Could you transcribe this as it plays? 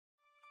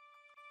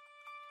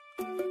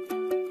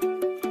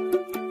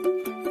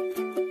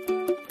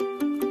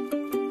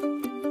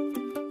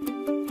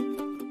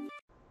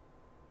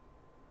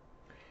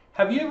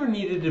Have you ever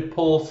needed to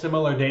pull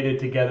similar data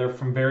together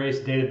from various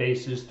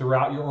databases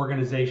throughout your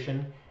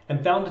organization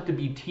and found it to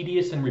be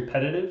tedious and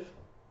repetitive?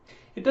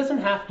 It doesn't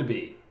have to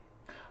be.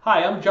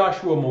 Hi, I'm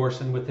Joshua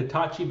Morrison with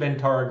Hitachi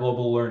Vantara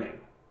Global Learning.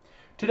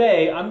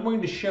 Today, I'm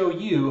going to show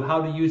you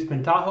how to use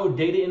Pentaho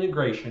data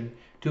integration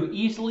to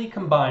easily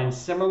combine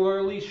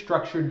similarly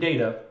structured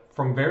data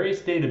from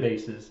various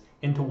databases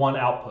into one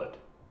output.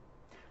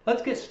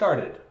 Let's get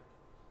started.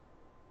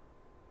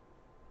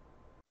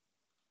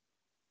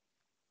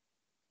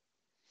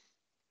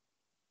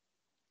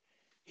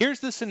 Here's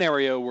the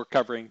scenario we're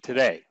covering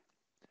today.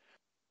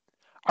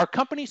 Our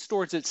company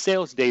stores its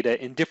sales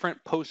data in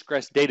different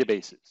Postgres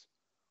databases,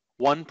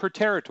 one per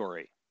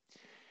territory.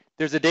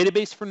 There's a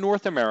database for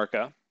North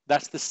America,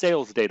 that's the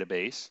sales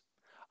database,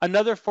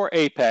 another for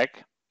APEC,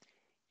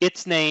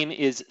 its name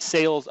is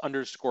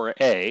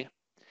sales_A,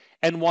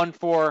 and one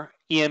for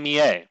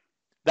EMEA.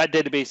 That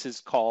database is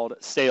called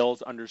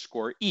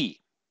sales_E.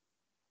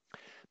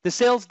 The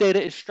sales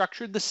data is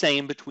structured the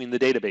same between the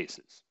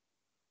databases.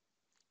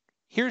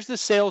 Here's the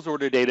sales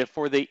order data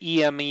for the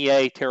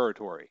EMEA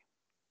territory.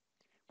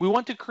 We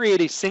want to create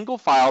a single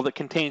file that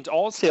contains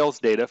all sales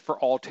data for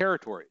all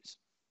territories.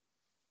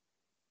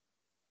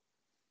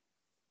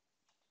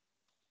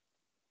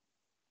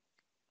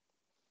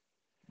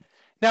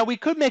 Now we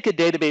could make a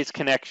database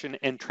connection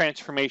and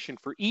transformation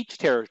for each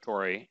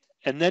territory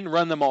and then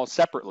run them all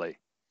separately,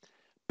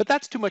 but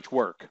that's too much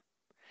work.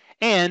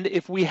 And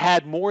if we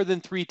had more than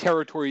 3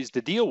 territories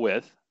to deal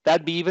with,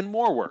 that'd be even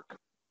more work.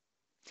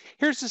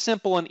 Here's a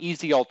simple and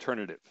easy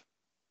alternative.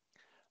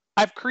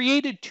 I've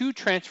created 2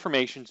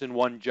 transformations in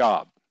one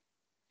job.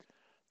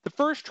 The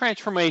first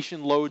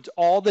transformation loads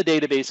all the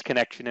database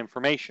connection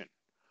information.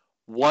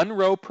 1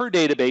 row per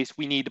database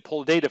we need to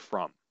pull data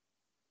from.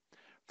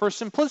 For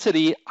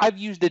simplicity, I've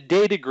used a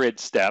data grid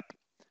step,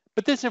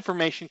 but this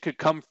information could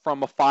come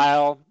from a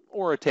file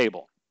or a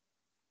table.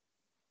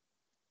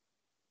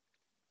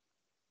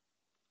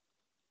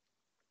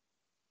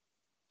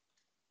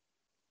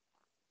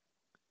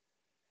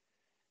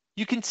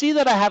 You can see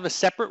that I have a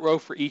separate row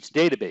for each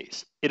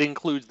database. It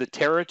includes the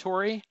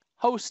territory,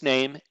 host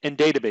name, and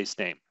database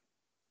name.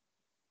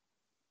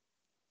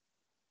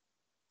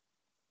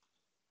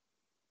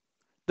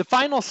 The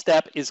final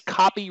step is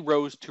copy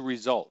rows to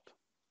result.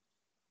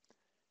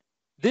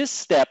 This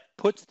step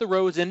puts the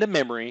rows into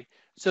memory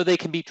so they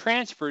can be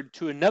transferred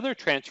to another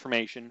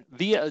transformation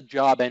via a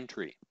job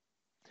entry.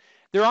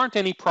 There aren't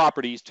any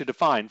properties to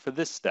define for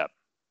this step.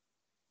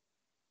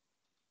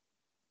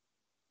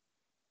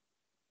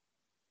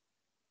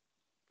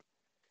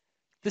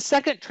 The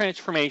second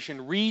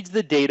transformation reads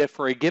the data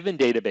for a given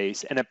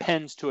database and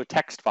appends to a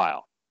text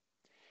file.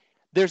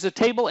 There's a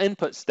table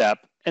input step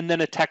and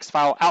then a text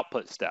file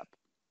output step.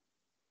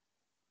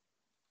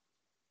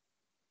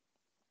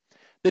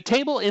 The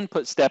table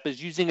input step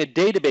is using a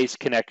database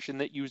connection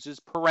that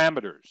uses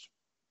parameters.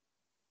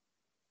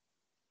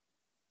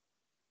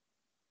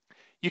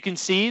 You can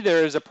see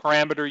there is a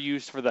parameter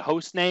used for the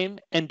host name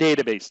and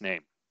database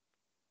name.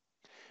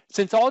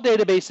 Since all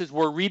databases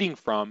we're reading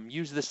from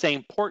use the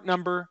same port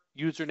number,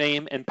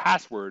 username, and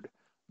password,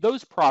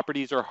 those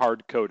properties are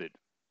hard-coded.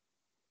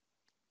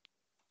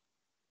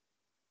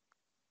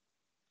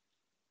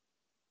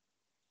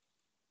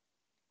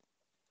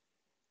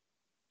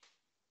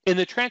 In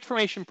the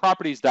Transformation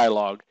Properties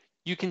dialog,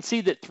 you can see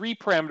that 3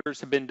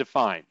 parameters have been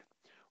defined.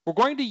 We're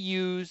going to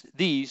use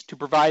these to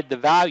provide the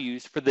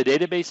values for the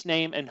database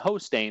name and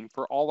host name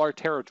for all our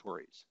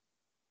territories.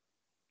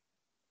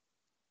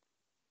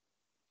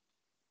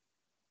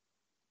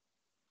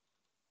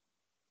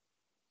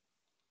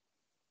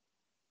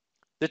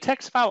 The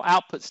text file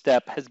output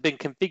step has been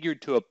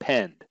configured to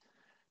append.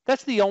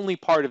 That's the only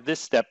part of this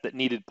step that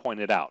needed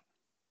pointed out.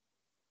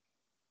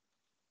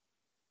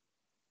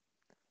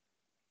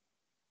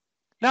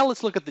 Now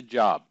let's look at the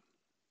job.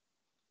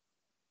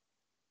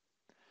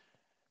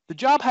 The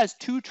job has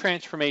 2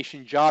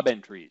 transformation job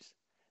entries.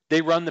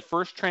 They run the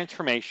first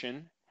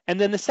transformation and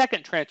then the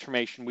second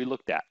transformation we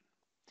looked at.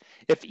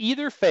 If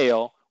either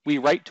fail, we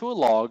write to a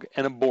log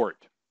and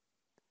abort.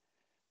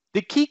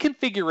 The key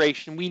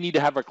configuration we need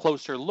to have a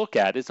closer look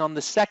at is on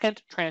the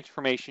second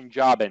transformation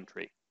job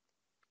entry.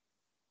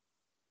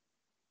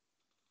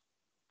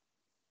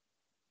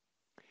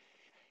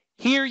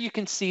 Here you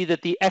can see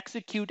that the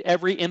execute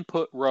every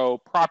input row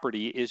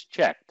property is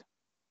checked.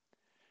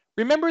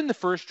 Remember in the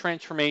first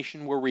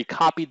transformation where we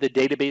copied the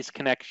database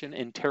connection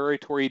and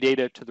territory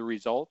data to the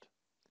result?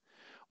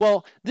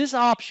 Well, this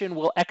option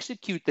will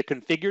execute the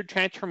configured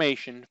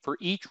transformation for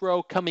each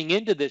row coming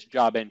into this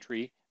job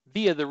entry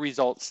via the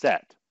result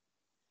set.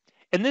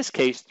 In this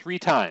case, 3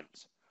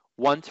 times,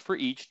 once for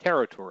each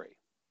territory.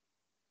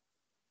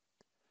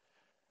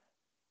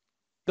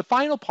 The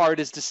final part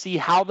is to see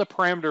how the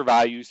parameter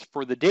values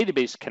for the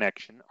database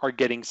connection are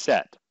getting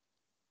set.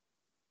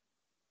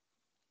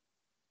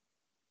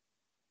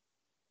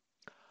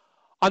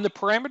 On the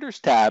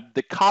Parameters tab,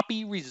 the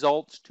Copy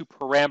Results to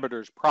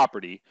Parameters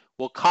property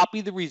will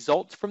copy the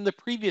results from the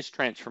previous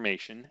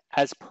transformation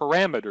as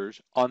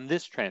parameters on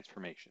this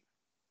transformation.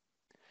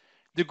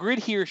 The grid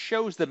here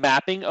shows the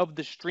mapping of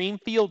the stream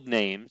field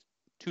names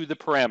to the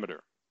parameter.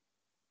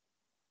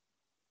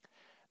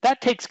 That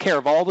takes care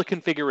of all the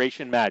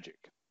configuration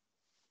magic.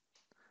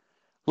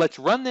 Let's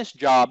run this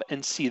job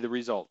and see the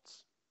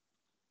results.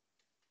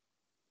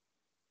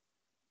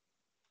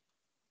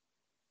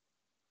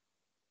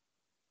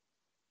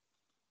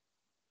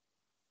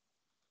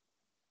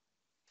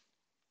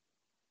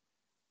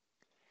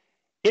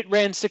 It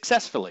ran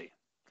successfully.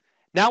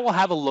 Now we'll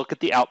have a look at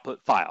the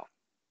output file.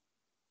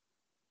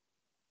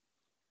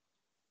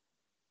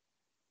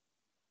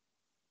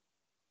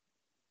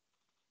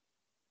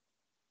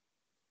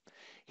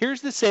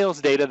 Here's the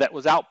sales data that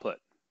was output.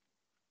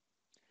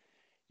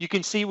 You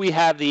can see we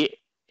have the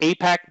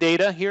APAC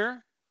data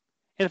here.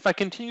 And if I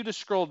continue to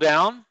scroll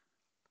down,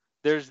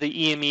 there's the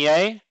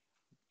EMEA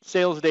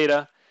sales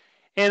data.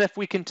 And if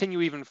we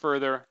continue even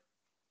further,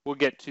 we'll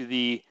get to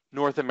the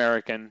North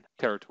American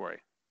territory.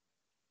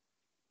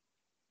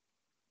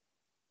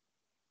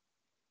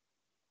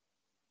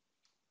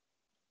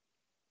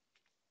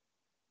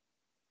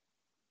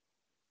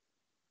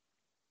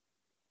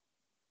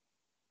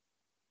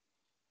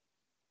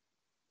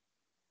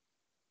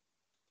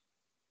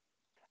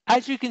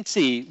 As you can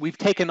see, we've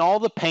taken all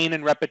the pain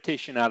and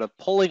repetition out of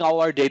pulling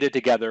all our data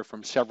together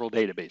from several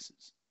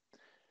databases.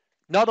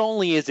 Not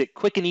only is it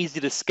quick and easy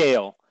to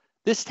scale,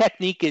 this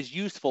technique is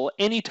useful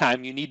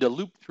anytime you need to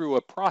loop through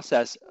a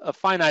process a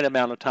finite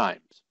amount of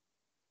times.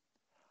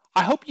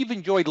 I hope you've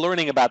enjoyed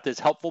learning about this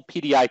helpful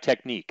PDI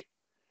technique.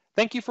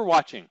 Thank you for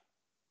watching.